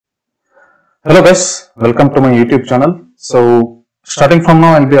Hello guys, welcome to my YouTube channel. So starting from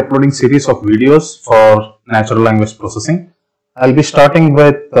now, I'll be uploading series of videos for natural language processing. I'll be starting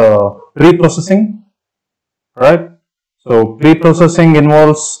with pre-processing, right? So pre-processing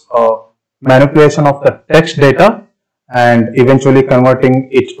involves manipulation of the text data and eventually converting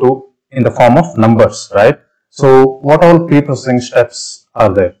it to in the form of numbers, right? So what all pre-processing steps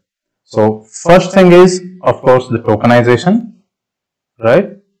are there? So first thing is, of course, the tokenization,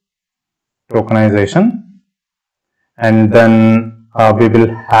 right? Tokenization, and then we will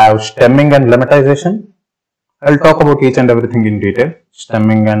have stemming and lemmatization. I'll talk about each and everything in detail.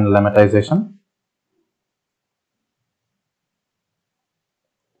 Stemming and lemmatization.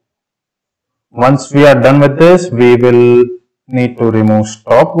 Once we are done with this, we will need to remove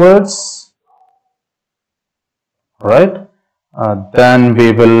stop words, right? Then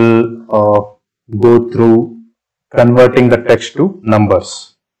we will go through converting the text to numbers.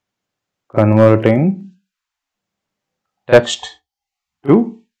 Converting text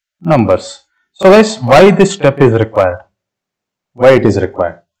to numbers. So guys, why this step is required? Why it is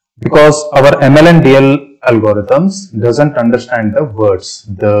required? Because our ML and DL algorithms doesn't understand the words,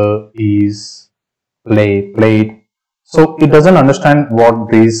 the, is, play, played. So it doesn't understand what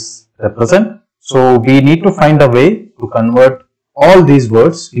these represent. So we need to find a way to convert all these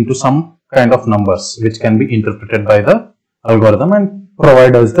words into some kind of numbers which can be interpreted by the algorithm and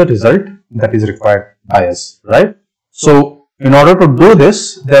provide us the result that is required by us, right? So in order to do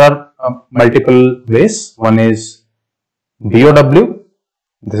this, there are multiple ways. One is BOW.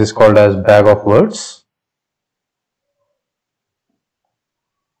 This is called as bag of words.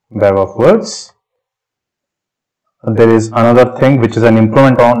 Bag of words. There is another thing which is an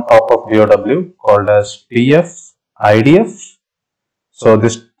improvement on top of BOW called as TF IDF. So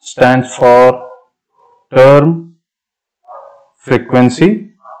this stands for term frequency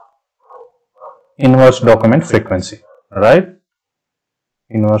inverse document frequency, right?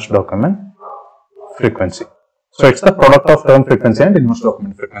 Inverse document frequency. So it's the product of term frequency and inverse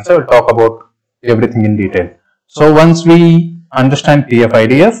document frequency. I will talk about everything in detail. So once we understand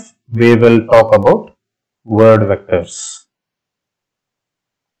TF-IDF, we will talk about word vectors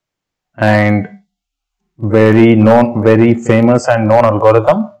and very famous and known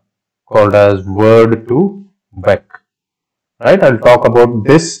algorithm called as word to vec, right? I'll talk about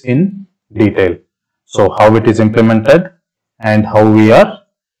this in detail. So how it is implemented and how we are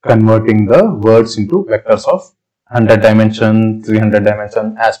converting the words into vectors of 100 dimension, 300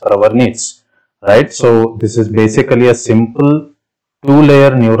 dimension as per our needs, right? So this is basically a simple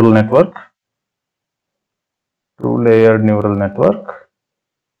two-layer neural network. Two-layer neural network.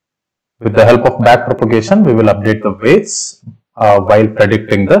 With the help of backpropagation, we will update the weights while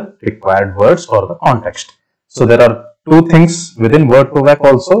predicting the required words or the context. So there are two things within word2vec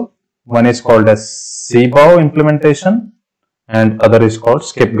also. One is called as CBOW implementation and other is called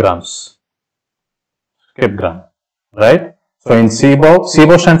skipgrams. Skipgram, right? So in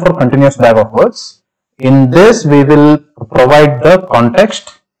CBOW stands for continuous bag of words. In this we will provide the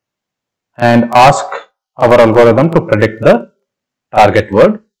context and ask our algorithm to predict the target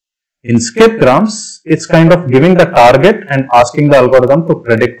word. In skipgrams, it's kind of giving the target and asking the algorithm to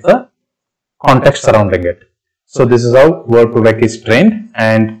predict the context surrounding it. So this is how word2vec is trained,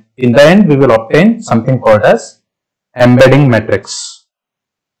 and in the end we will obtain something called as embedding matrix.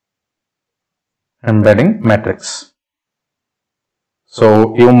 Embedding matrix.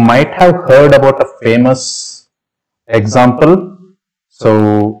 So you might have heard about a famous example.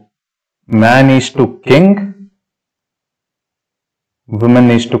 So man is to king,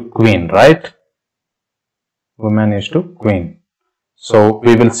 woman is to queen, right? Woman is to queen. So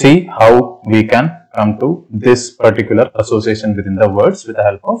we will see how we can come to this particular association within the words with the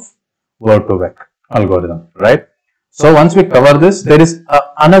help of word2vec algorithm, right? So once we cover this, there is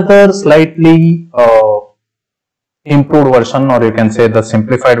another slightly improved version, or you can say the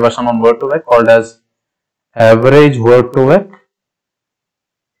simplified version on word2vec called as average word2vec.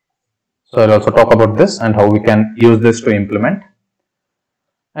 So I'll also talk about this and how we can use this to implement.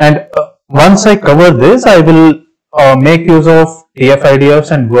 And once I cover this, I will make use of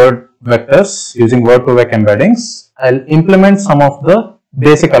TF-IDFs and word vectors using word2vec embeddings. I'll implement some of the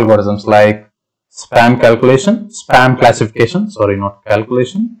basic algorithms like spam calculation, spam classification, sorry, not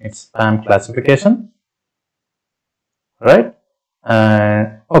calculation, it's spam classification, right?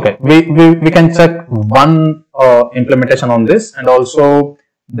 Okay, we can check one implementation on this, and also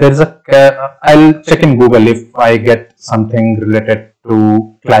there is a, I'll check in Google if I get something related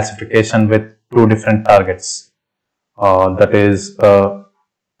to classification with two different targets, that is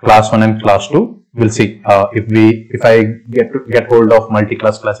class 1 and class 2. we'll see if I get hold of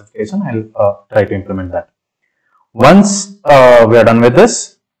multi-class classification, I'll try to implement that. Once we are done with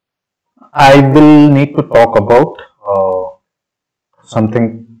this, I will need to talk about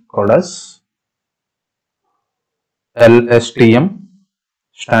something called as LSTM,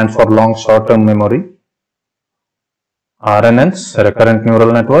 stands for long short-term memory. RNNs, recurrent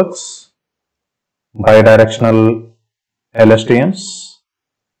neural networks. Bidirectional LSTMs.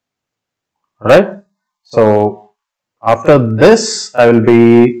 Right? So after this, I will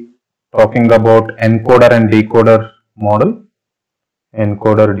be talking about encoder and decoder model.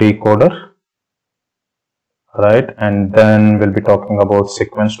 Encoder, decoder. Right? And then we'll be talking about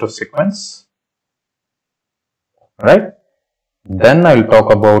sequence to sequence. Right? Then I will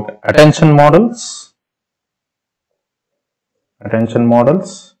talk about attention models. Attention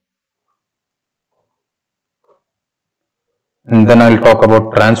models. And then I will talk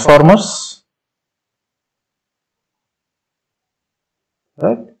about transformers.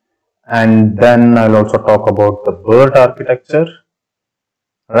 Right? And then I will also talk about the BERT architecture.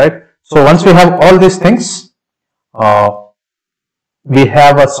 Right? So once we have all these things, we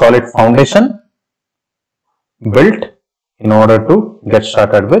have a solid foundation built in order to get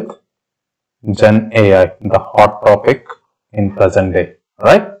started with Gen AI, the hot topic in present day,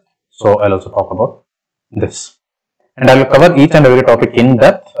 right? So I'll also talk about this, and I will cover each and every topic in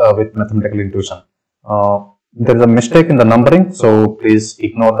depth with mathematical intuition. There is a mistake in the numbering, so please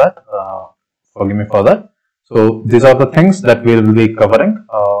ignore that. Forgive me for that. So these are the things that we will be covering.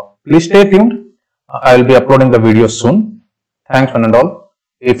 Please stay tuned. I will be uploading the video soon. Thanks one and all.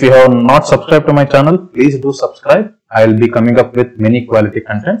 If you have not subscribed to my channel, please do subscribe. I will be coming up with many quality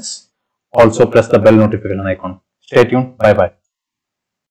contents. Also press the bell notification icon. Stay tuned. Bye bye.